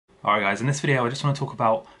Alright guys, in this video I just want to talk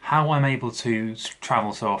about how I'm able to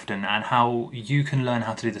travel so often and how you can learn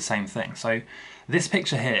how to do the same thing. So this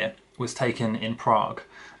picture here was taken in Prague,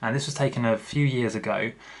 and this was taken a few years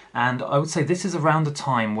ago, and I would say this is around the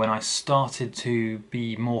time when I started to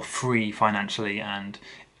be more free financially and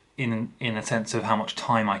in a sense of how much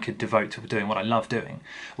time I could devote to doing what I love doing,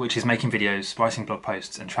 which is making videos, writing blog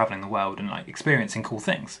posts and traveling the world and like experiencing cool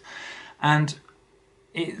things. And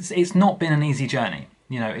it's not been an easy journey.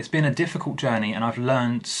 You know, it's been a difficult journey, and I've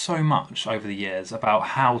learned so much over the years about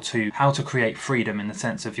how to create freedom in the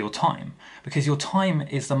sense of your time, because your time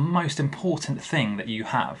is the most important thing that you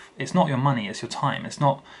have. It's not your money, it's your time. It's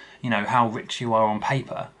not, you know, how rich you are on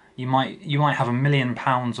paper. You might have £1 million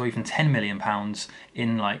or even £10 million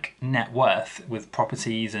in like net worth with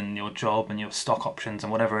properties and your job and your stock options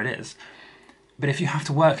and whatever it is. But if you have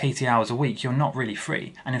to work 80 hours a week, you're not really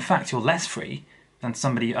free. And in fact, you're less free than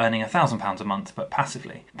somebody earning £1,000 a month, but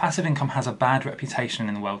passively. Passive income has a bad reputation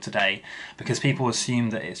in the world today because people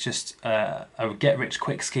assume that it's just a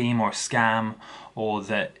get-rich-quick scheme or a scam, or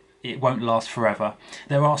that it won't last forever.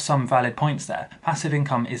 There are some valid points there. Passive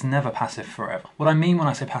income is never passive forever. What I mean when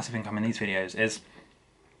I say passive income in these videos is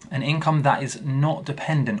an income that is not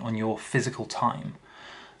dependent on your physical time.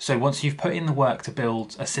 So once you've put in the work to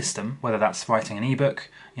build a system, whether that's writing an ebook,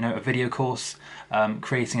 you know, a video course,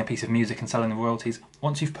 creating a piece of music and selling the royalties,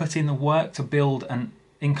 once you've put in the work to build an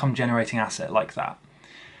income generating asset like that,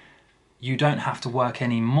 you don't have to work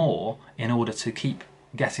any more in order to keep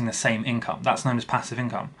getting the same income. That's known as passive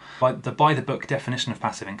income. By the book definition of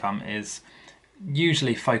passive income is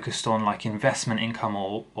usually focused on like investment income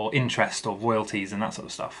or interest or royalties and that sort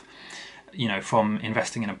of stuff. You know, from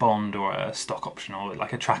investing in a bond or a stock option or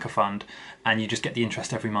like a tracker fund, and you just get the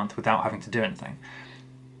interest every month without having to do anything.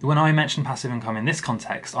 When I mention passive income in this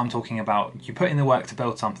context, I'm talking about you put in the work to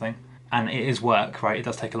build something, and it is work, right? It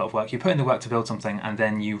does take a lot of work. You put in the work to build something and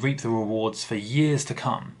then you reap the rewards for years to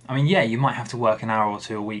come. I mean, yeah, you might have to work an hour or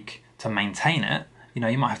two a week to maintain it. You know,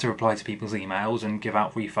 you might have to reply to people's emails and give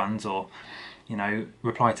out refunds, or you know,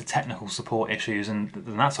 reply to technical support issues and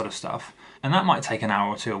that sort of stuff. And that might take an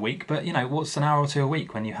hour or two a week, but you know, what's an hour or two a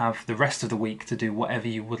week when you have the rest of the week to do whatever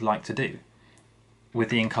you would like to do, with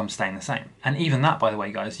the income staying the same? And even that, by the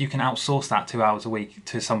way, guys, you can outsource that 2 hours a week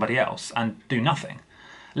to somebody else and do nothing.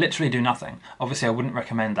 Literally do nothing. Obviously, I wouldn't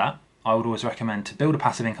recommend that. I would always recommend to build a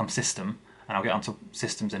passive income system, and I'll get onto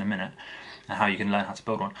systems in a minute and how you can learn how to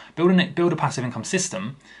build one. Build a passive income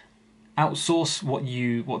system. Outsource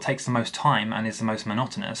what takes the most time and is the most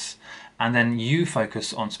monotonous, and then you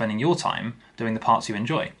focus on spending your time doing the parts you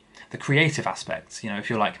enjoy. The creative aspects, you know, if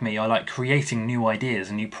you're like me, I like creating new ideas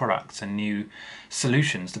and new products and new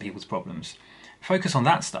solutions to people's problems. Focus on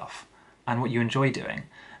that stuff and what you enjoy doing,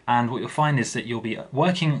 and what you'll find is that you'll be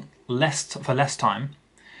working for less time,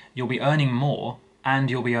 you'll be earning more,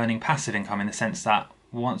 and you'll be earning passive income in the sense that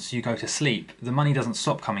once you go to sleep, the money doesn't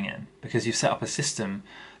stop coming in because you've set up a system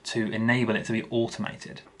to enable it to be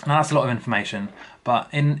automated. Now that's a lot of information, but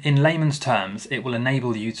in layman's terms, it will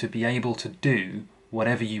enable you to be able to do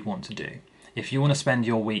whatever you want to do. If you want to spend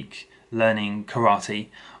your week learning karate,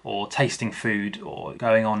 or tasting food, or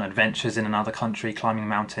going on adventures in another country, climbing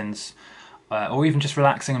mountains, or even just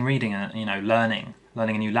relaxing and reading, you know, learning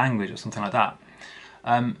a new language or something like that,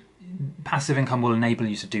 passive income will enable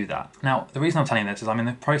you to do that. Now, the reason I'm telling you this is I'm in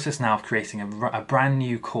the process now of creating a brand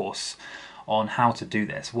new course on how to do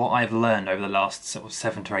this, what I've learned over the last sort of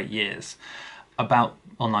 7 to 8 years about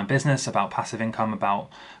online business, about passive income, about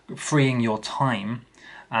freeing your time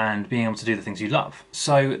and being able to do the things you love.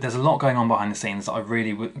 So there's a lot going on behind the scenes that I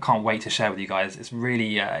really can't wait to share with you guys. It's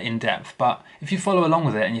really in depth, but if you follow along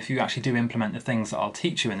with it and if you actually do implement the things that I'll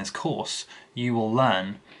teach you in this course, you will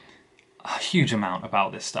learn a huge amount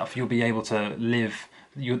about this stuff. You'll be able to live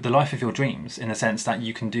the life of your dreams in the sense that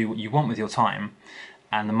you can do what you want with your time,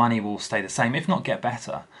 and the money will stay the same, if not get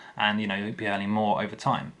better, and you know, you'll be earning more over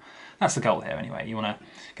time. That's the goal here anyway. You want to,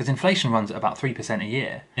 because inflation runs at about 3% a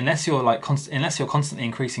year. Unless you're constantly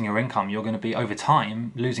increasing your income, you're going to be over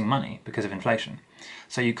time losing money because of inflation.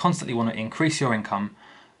 So you constantly want to increase your income,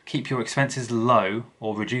 keep your expenses low,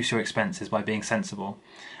 or reduce your expenses by being sensible,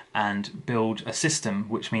 and build a system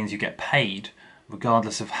which means you get paid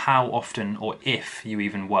regardless of how often or if you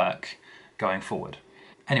even work going forward.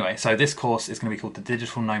 Anyway, so this course is going to be called the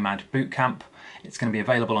Digital Nomad Bootcamp. It's going to be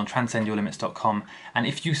available on transcendyourlimits.com, and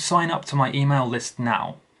if you sign up to my email list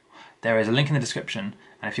now, there is a link in the description,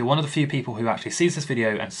 and if you're one of the few people who actually sees this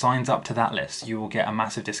video and signs up to that list, you will get a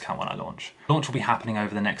massive discount when I launch. Launch will be happening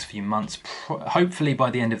over the next few months, hopefully by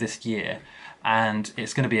the end of this year, and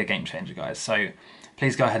it's going to be a game changer, guys. So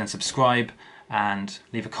please go ahead and subscribe and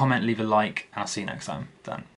leave a comment, leave a like, and I'll see you next time. Done.